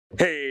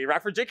Hey,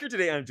 Rockford Jake here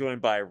today. I'm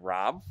joined by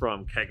Rob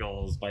from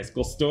Kegel's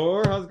Bicycle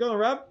Store. How's it going,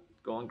 Rob?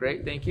 Going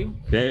great, thank you.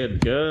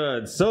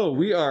 Good. So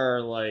we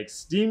are like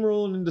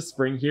steamrolling into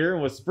spring here,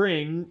 and with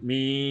spring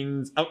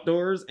means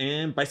outdoors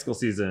and bicycle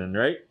season,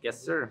 right?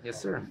 Yes, sir.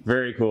 Yes, sir.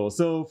 Very cool.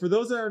 So for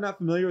those that are not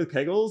familiar with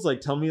Kegel's,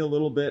 like tell me a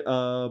little bit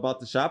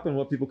about the shop and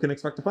what people can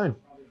expect to find.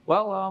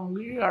 Well,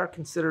 we are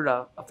considered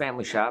a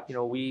family shop. You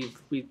know, we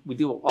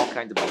do all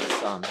kinds of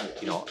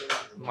bikes. You know,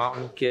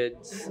 mountain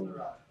kids,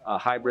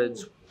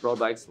 hybrids, road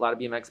bikes, a lot of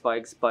BMX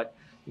bikes. But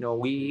you know,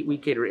 we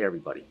cater to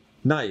everybody.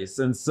 Nice.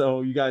 And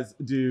so you guys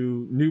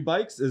do new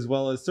bikes as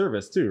well as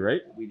service too,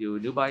 right? We do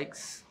new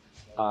bikes,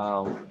 a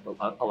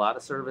lot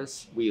of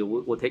service.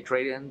 We'll take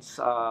trade-ins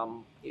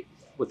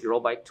with your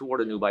old bike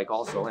toward a new bike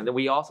also. And then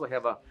we also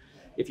have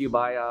if you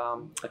buy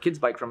a kid's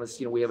bike from us,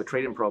 you know, we have a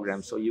trade-in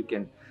program, so you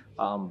can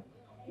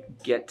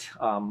get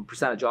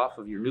percentage off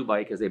of your new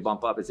bike as they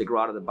bump up, as they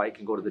grow out of the bike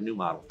and go to the new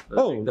model,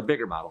 the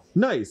bigger model.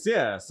 Nice.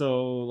 Yeah.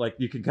 So like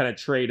you can kind of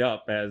trade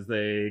up as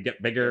they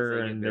get bigger,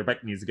 and their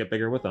bike needs to get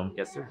bigger with them.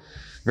 Yes, sir.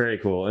 Very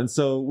cool. And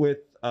so with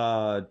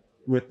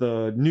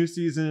the new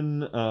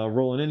season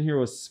rolling in here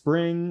with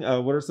spring,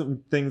 what are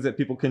some things that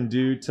people can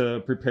do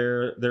to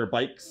prepare their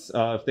bikes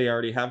if they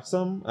already have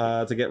some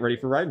to get ready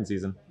for riding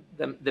season?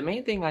 The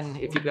main thing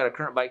if you've got a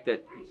current bike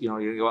that you know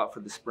you're gonna go out for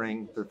the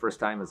spring for the first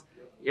time is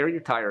air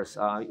your tires.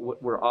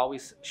 We're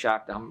always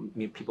shocked how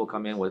many people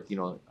come in with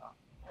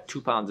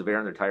 2 pounds of air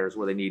in their tires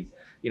where they need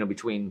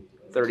between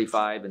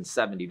 35 and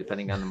 70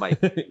 depending on the bike.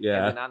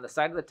 Yeah. And then on the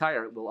side of the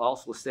tire it will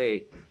also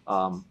say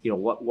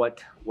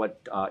what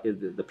is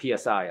the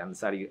PSI on the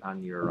side of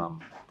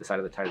the side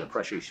of the tire, the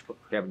pressure you should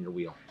have in your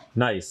wheel.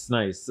 Nice.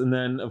 And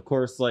then of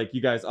course, like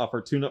you guys offer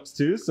tune-ups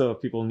too, so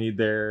if people need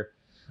their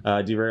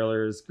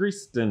derailleurs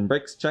greased and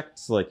brakes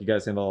checked, like you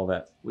guys handle all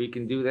that. We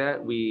can do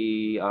that.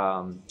 We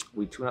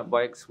tune up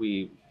bikes.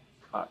 We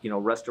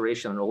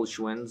restoration on old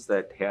Schwinn's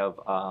that have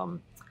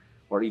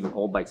or even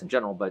old bikes in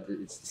general, but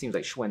it seems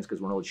like Schwinn's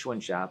because we're an old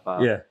Schwinn shop.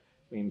 Yeah.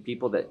 I mean,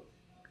 people that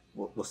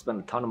will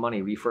spend a ton of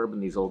money refurbing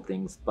these old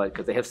things, but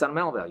because they have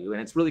sentimental value,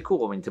 and it's really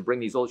cool. I mean, to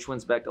bring these old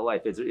Schwinn's back to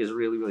life is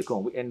really, really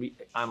cool.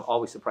 I'm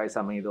always surprised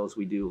how many of those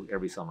we do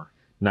every summer.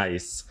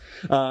 Nice.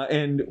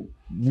 And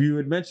you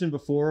had mentioned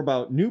before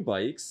about new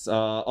bikes,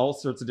 all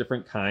sorts of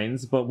different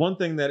kinds, but one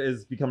thing that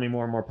is becoming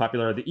more and more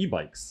popular are the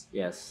e-bikes.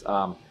 Yes.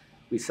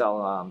 We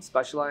sell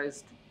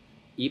specialized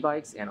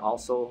e-bikes and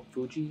also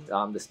Fuji.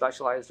 The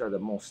specialized are the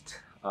most,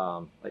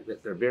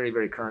 they're very,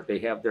 very current. They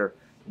have their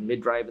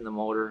mid-drive in the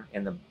motor,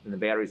 and the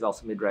battery is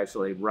also mid-drive,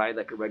 so they ride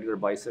like a regular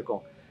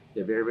bicycle.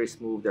 They're very, very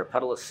smooth. They're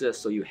pedal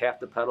assist, so you have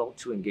to pedal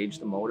to engage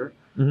the motor,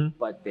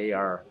 but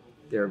they're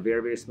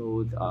very, very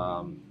smooth.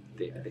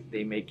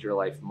 They make your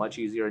life much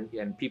easier,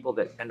 and people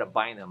that end up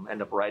buying them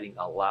end up riding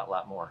a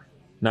lot more.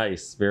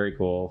 Nice, very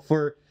cool.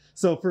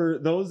 So for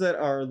those that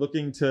are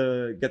looking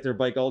to get their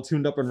bike all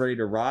tuned up and ready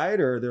to ride,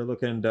 or they're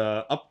looking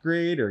to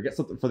upgrade or get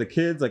something for the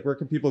kids, like where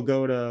can people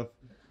go to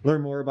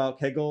learn more about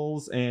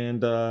Kegel's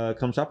and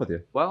come shop with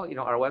you? Well,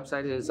 our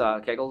website is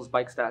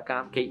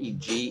kegelsbikes.com,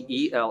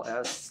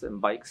 Kegels and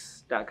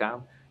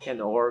bikes.com.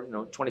 Or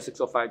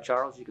 2605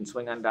 Charles, you can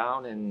swing on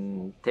down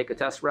and take a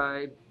test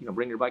ride,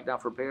 bring your bike down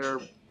for repair.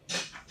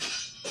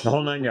 The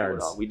whole 9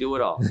 yards. We do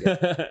it all.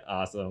 Yeah.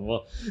 Awesome.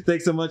 Well,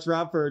 thanks so much,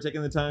 Rob, for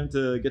taking the time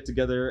to get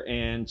together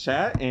and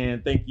chat.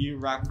 And thank you,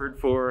 Rockford,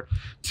 for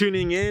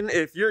tuning in.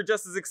 If you're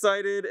just as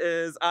excited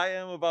as I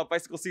am about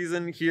bicycle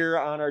season here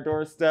on our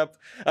doorstep,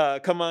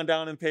 come on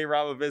down and pay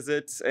Rob a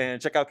visit and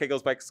check out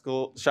Kegel's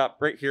Bicycle Shop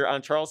right here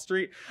on Charles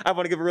Street. I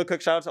want to give a real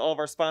quick shout out to all of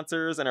our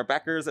sponsors and our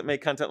backers that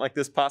make content like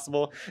this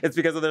possible. It's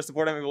because of their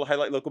support I'm able to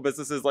highlight local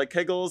businesses like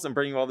Kegel's and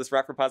bring you all this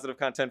Rockford positive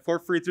content for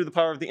free through the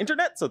power of the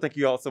internet. So thank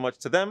you all so much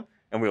to them.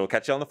 And we will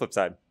catch you on the flip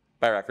side.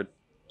 Bye, Rockford.